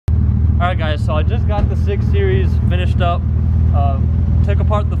Alright guys, so I just got the 6 Series finished up. Took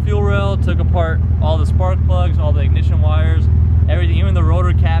apart the fuel rail, took apart all the spark plugs, all the ignition wires, everything, even the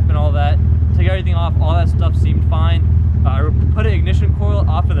rotor cap and all that. Took everything off, all that stuff seemed fine. I put an ignition coil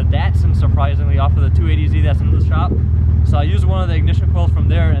off of the Datsun, surprisingly, off of the 280Z that's in the shop. So I used one of the ignition coils from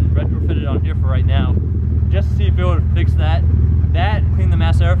there and retrofitted it on here for right now, just to see if it would fix that. That, clean the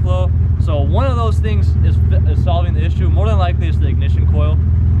mass airflow. So one of those things is solving the issue. More than likely it's the ignition coil.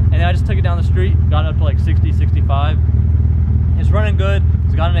 And then I just took it down the street, got it up to like 60, 65. It's running good.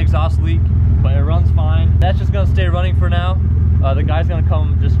 It's got an exhaust leak, but it runs fine. That's just gonna stay running for now. The guy's gonna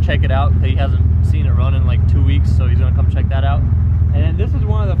come just check it out. He hasn't seen it run in like 2 weeks, so he's gonna come check that out. And then this is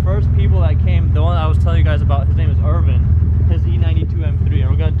one of the first people that came, the one I was telling you guys about. His name is Irvin, his E92 M3,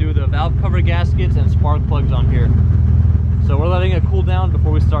 and we're gonna do the valve cover gaskets and spark plugs on here. So we're letting it cool down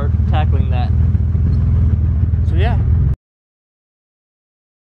before we start tackling that. So yeah.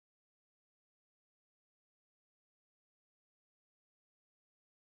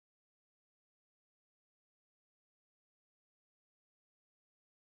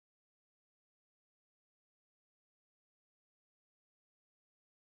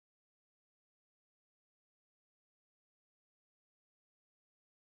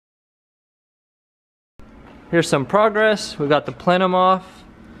 Here's some progress. We got the plenum off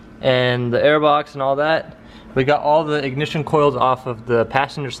and the airbox and all that. We got all the ignition coils off of the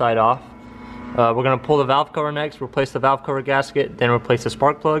passenger side off. We're gonna pull the valve cover next, replace the valve cover gasket, then replace the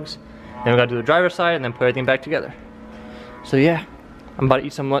spark plugs. Then we gotta do the driver's side and then put everything back together. So yeah, I'm about to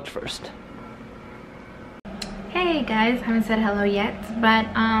eat some lunch first. Hey guys, haven't said hello yet, but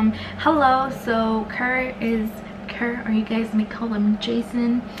hello. So Kurt, or you guys may call him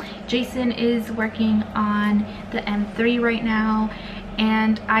Jason. Jason is working on the M3 right now,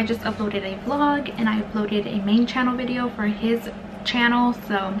 and I just uploaded a vlog and I uploaded a main channel video for his channel,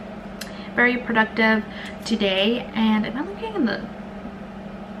 so very productive today. And am I looking in the,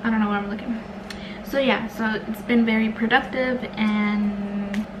 I don't know where I'm looking. So yeah, so it's been very productive,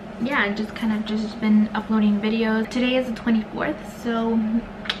 and yeah, just been uploading videos. Today is the 24th, so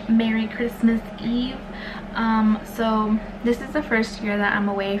Merry Christmas Eve. So this is the first year that I'm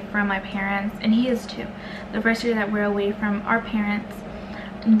away from my parents, and he is too. The first year that we're away from our parents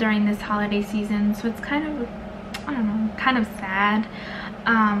during this holiday season, so it's kind of, I don't know, kind of sad.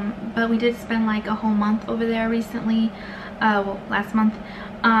 But we did spend like a whole month over there recently, well, last month.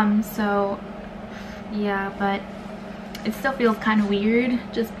 So yeah, but it still feels kind of weird,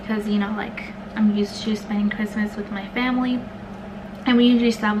 just because, you know, like, I'm used to spending Christmas with my family, and we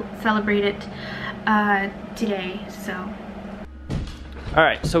usually celebrate it today. So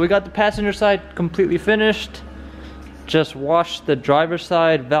alright, so we got the passenger side completely finished. Just washed the driver's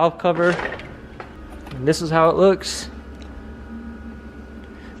side valve cover, and this is how it looks.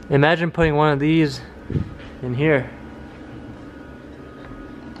 Imagine putting one of these in here.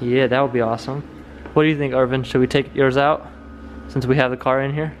 Yeah, that would be awesome. What do you think, Irvin? Should we take yours out since we have the car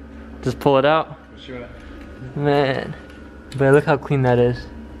in here? Just pull it out? Sure. Man, but look how clean that is.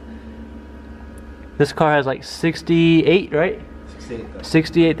 This car has like 68, right?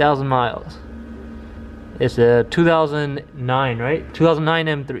 68,000 miles. It's a 2009, right?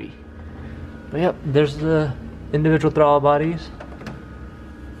 2009 M3. But yep, there's the individual throttle bodies.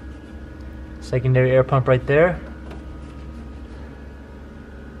 Secondary air pump right there.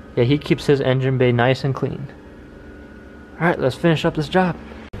 Yeah, he keeps his engine bay nice and clean. Alright, let's finish up this job.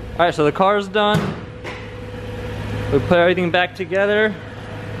 Alright, so the car's done. We put everything back together.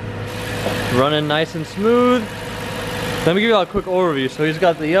 Running nice and smooth. Let me give you a quick overview. So he's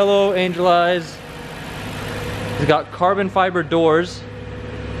got the yellow angel eyes. He's got carbon fiber doors,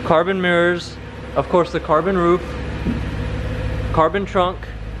 carbon mirrors, of course the carbon roof, carbon trunk.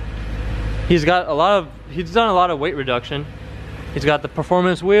 He's done a lot of weight reduction. He's got the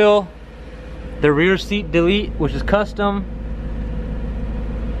performance wheel, the rear seat delete, which is custom,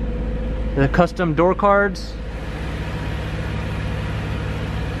 the custom door cards,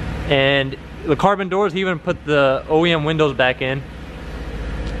 and the carbon doors. He even put the OEM windows back in.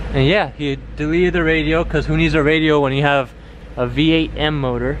 And yeah, he deleted the radio, because who needs a radio when you have a V8M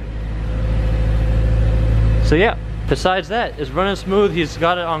motor? So yeah, besides that, it's running smooth. He's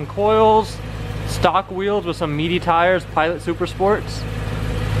got it on coils, stock wheels with some meaty tires, Pilot Super Sports.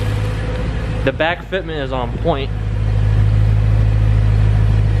 The back fitment is on point.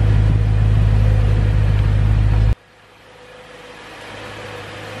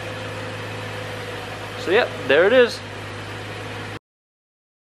 So yep, there it is.